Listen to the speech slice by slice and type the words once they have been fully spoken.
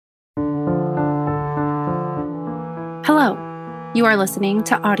Hello, you are listening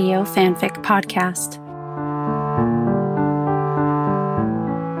to Audio Fanfic Podcast.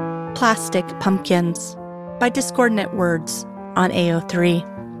 Plastic Pumpkins by Discordant Words on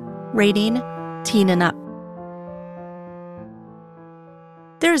AO3. Rating, teen and up.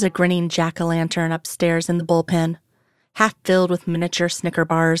 There's a grinning jack-o'-lantern upstairs in the bullpen, half filled with miniature Snicker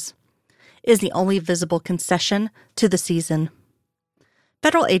bars. It is the only visible concession to the season.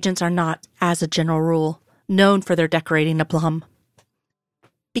 Federal agents are not, as a general rule, known for their decorating aplomb.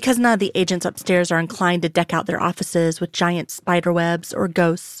 Because none of the agents upstairs are inclined to deck out their offices with giant spider webs or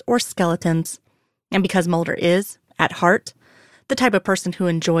ghosts or skeletons, and because Mulder is, at heart, the type of person who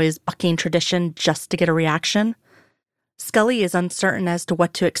enjoys bucking tradition just to get a reaction, Scully is uncertain as to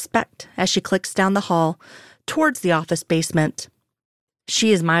what to expect as she clicks down the hall towards the office basement.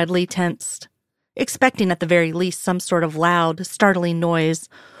 She is mildly tensed, expecting at the very least some sort of loud, startling noise,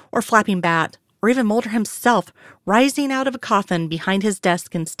 or flapping bat, or even Mulder himself rising out of a coffin behind his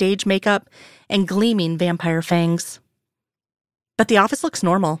desk in stage makeup and gleaming vampire fangs. But the office looks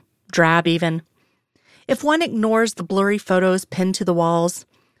normal, drab even. If one ignores the blurry photos pinned to the walls,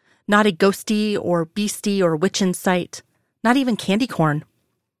 not a ghosty or beastie or witch in sight, not even candy corn.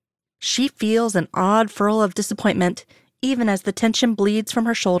 She feels an odd furl of disappointment even as the tension bleeds from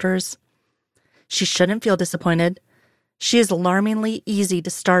her shoulders. She shouldn't feel disappointed. She is alarmingly easy to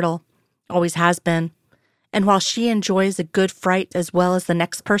startle, always has been, and while she enjoys a good fright as well as the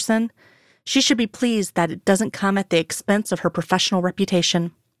next person, she should be pleased that it doesn't come at the expense of her professional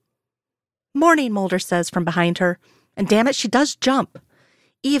reputation. "Morning," Mulder says from behind her, and damn it, she does jump,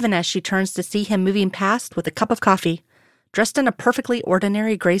 even as she turns to see him moving past with a cup of coffee, dressed in a perfectly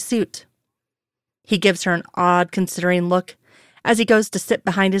ordinary gray suit. He gives her an odd, considering look as he goes to sit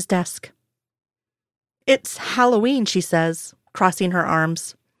behind his desk. "It's Halloween," she says, crossing her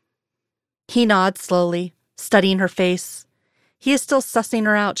arms. He nods slowly, studying her face. He is still sussing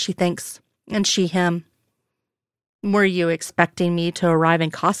her out, she thinks, and she him. "Were you expecting me to arrive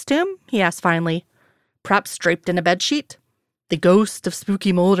in costume?" he asks finally. "Perhaps draped in a bedsheet? The ghost of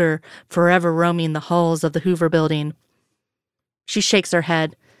Spooky Mulder forever roaming the halls of the Hoover Building." She shakes her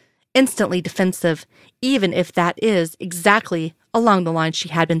head, instantly defensive, even if that is exactly along the lines she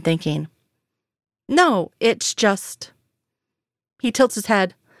had been thinking. "No, it's just..." He tilts his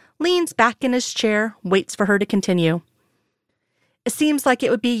head, leans back in his chair, waits for her to continue. "It seems like it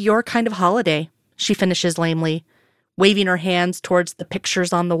would be your kind of holiday," she finishes lamely, waving her hands towards the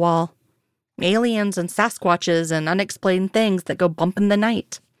pictures on the wall. "Aliens and Sasquatches and unexplained things that go bump in the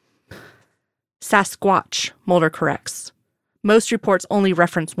night." Sasquatch, Mulder corrects. Most reports only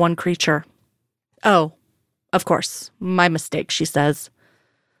reference one creature. "Oh, of course, my mistake," she says.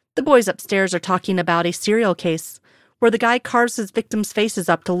 "The boys upstairs are talking about a serial case where the guy carves his victims' faces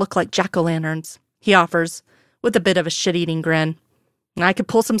up to look like jack-o'-lanterns," he offers, with a bit of a shit-eating grin. "I could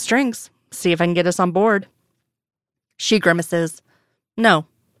pull some strings, see if I can get us on board." She grimaces. "No,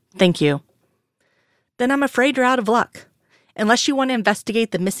 thank you." "Then I'm afraid you're out of luck. Unless you want to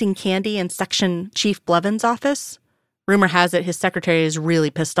investigate the missing candy in Section Chief Blevin's office. Rumor has it his secretary is really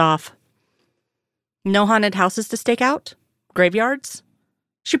pissed off." "No haunted houses to stake out? Graveyards?"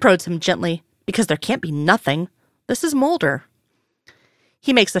 She prods him gently, because there can't be nothing. This is Mulder.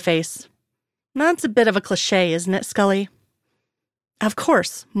 He makes a face. "That's a bit of a cliché, isn't it, Scully?" Of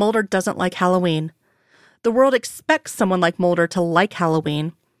course, Mulder doesn't like Halloween. The world expects someone like Mulder to like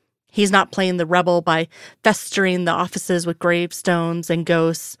Halloween. He's not playing the rebel by festering the offices with gravestones and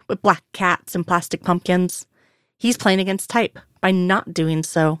ghosts, with black cats and plastic pumpkins. He's playing against type by not doing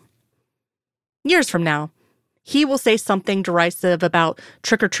so. Years from now, he will say something derisive about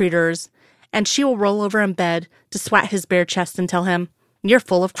trick-or-treaters, and she will roll over in bed to swat his bare chest and tell him, "You're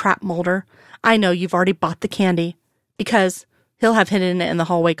full of crap, Mulder. I know you've already bought the candy," because he'll have hidden it in the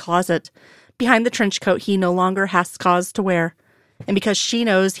hallway closet, behind the trench coat he no longer has cause to wear, and because she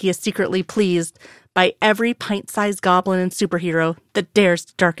knows he is secretly pleased by every pint-sized goblin and superhero that dares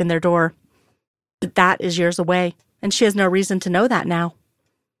to darken their door. But that is years away, and she has no reason to know that now.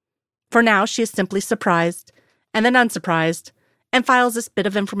 For now, she is simply surprised, and then unsurprised, and files this bit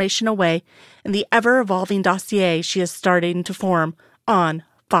of information away in the ever-evolving dossier she is starting to form on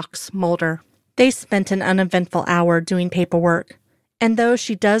Fox Mulder. They spent an uneventful hour doing paperwork, and though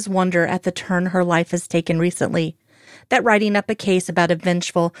she does wonder at the turn her life has taken recently, that writing up a case about a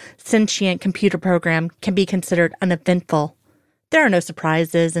vengeful, sentient computer program can be considered uneventful. There are no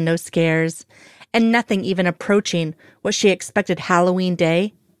surprises and no scares, and nothing even approaching what she expected Halloween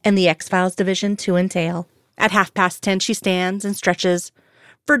Day and the X-Files division to entail. At 10:30, she stands and stretches,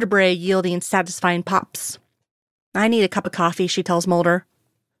 vertebrae yielding satisfying pops. "I need a cup of coffee," she tells Mulder.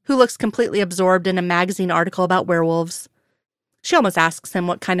 who looks completely absorbed in a magazine article about werewolves. She almost asks him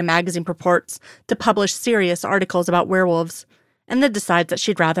what kind of magazine purports to publish serious articles about werewolves, and then decides that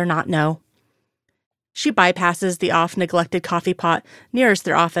she'd rather not know. She bypasses the oft-neglected coffee pot nearest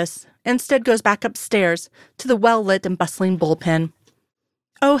their office, and instead goes back upstairs to the well-lit and bustling bullpen.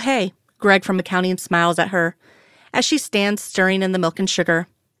 "Oh, hey," Greg from accounting smiles at her, as she stands stirring in the milk and sugar.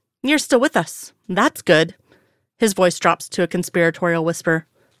 "You're still with us. That's good." His voice drops to a conspiratorial whisper.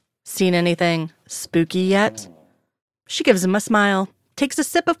 "Seen anything spooky yet?" She gives him a smile, takes a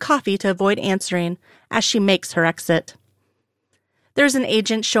sip of coffee to avoid answering as she makes her exit. There's an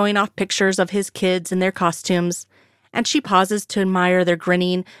agent showing off pictures of his kids in their costumes, and she pauses to admire their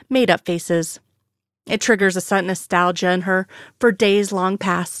grinning, made-up faces. It triggers a sudden nostalgia in her for days long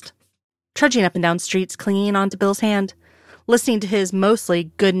past. Trudging up and down streets clinging onto Bill's hand, listening to his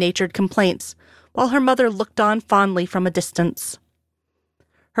mostly good-natured complaints, while her mother looked on fondly from a distance.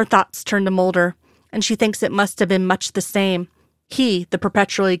 Her thoughts turn to Mulder, and she thinks it must have been much the same. He, the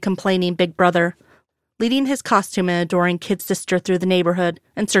perpetually complaining big brother, leading his costume and adoring kid sister through the neighborhood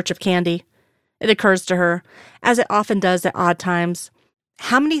in search of candy. It occurs to her, as it often does at odd times,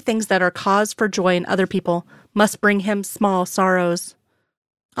 how many things that are cause for joy in other people must bring him small sorrows.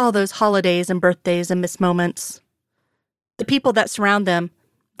 All those holidays and birthdays and missed moments. The people that surround them,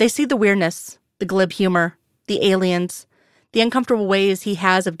 they see the weirdness, the glib humor, the aliens, the uncomfortable ways he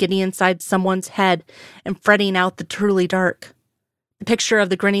has of getting inside someone's head and fretting out the truly dark. The picture of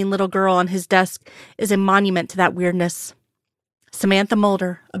the grinning little girl on his desk is a monument to that weirdness. Samantha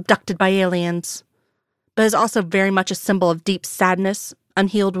Mulder, abducted by aliens, but is also very much a symbol of deep sadness,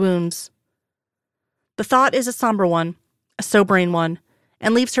 unhealed wounds. The thought is a somber one, a sobering one,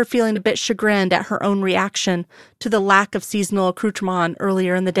 and leaves her feeling a bit chagrined at her own reaction to the lack of seasonal accoutrement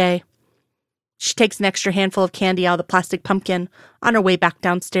earlier in the day. She takes an extra handful of candy out of the plastic pumpkin on her way back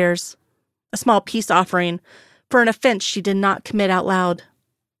downstairs, a small peace offering for an offense she did not commit out loud.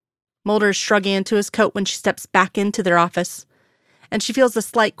 Mulder is shrugging into his coat when she steps back into their office, and she feels the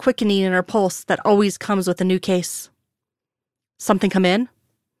slight quickening in her pulse that always comes with a new case. "Something come in?"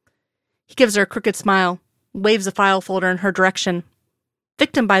 He gives her a crooked smile, waves a file folder in her direction.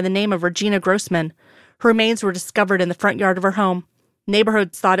 Victim by the name of Regina Grossman, her remains were discovered in the front yard of her home.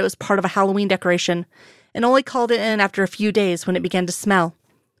 Neighborhoods thought it was part of a Halloween decoration, and only called it in after a few days when it began to smell.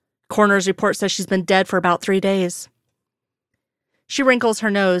 Coroner's report says she's been dead for about 3 days. She wrinkles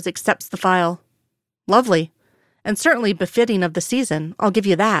her nose, accepts the file. Lovely, and certainly befitting of the season, I'll give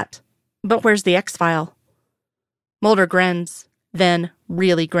you that. But where's the X-file? Mulder grins, then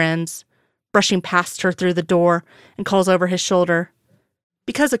really grins, brushing past her through the door, and calls over his shoulder.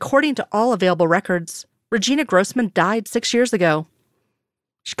 Because according to all available records, Regina Grossman died 6 years ago.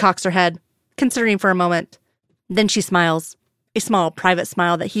 She cocks her head, considering for a moment. Then she smiles, a small, private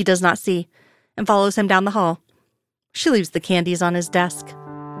smile that he does not see, and follows him down the hall. She leaves the candies on his desk.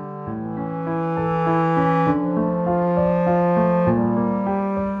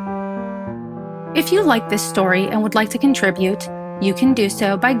 If you like this story and would like to contribute, you can do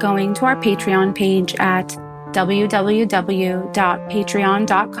so by going to our Patreon page at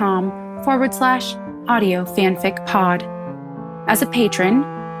www.patreon.com/audiofanficpod. As a patron,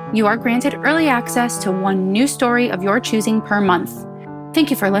 you are granted early access to one new story of your choosing per month.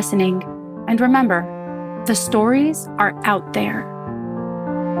 Thank you for listening, and remember, the stories are out there.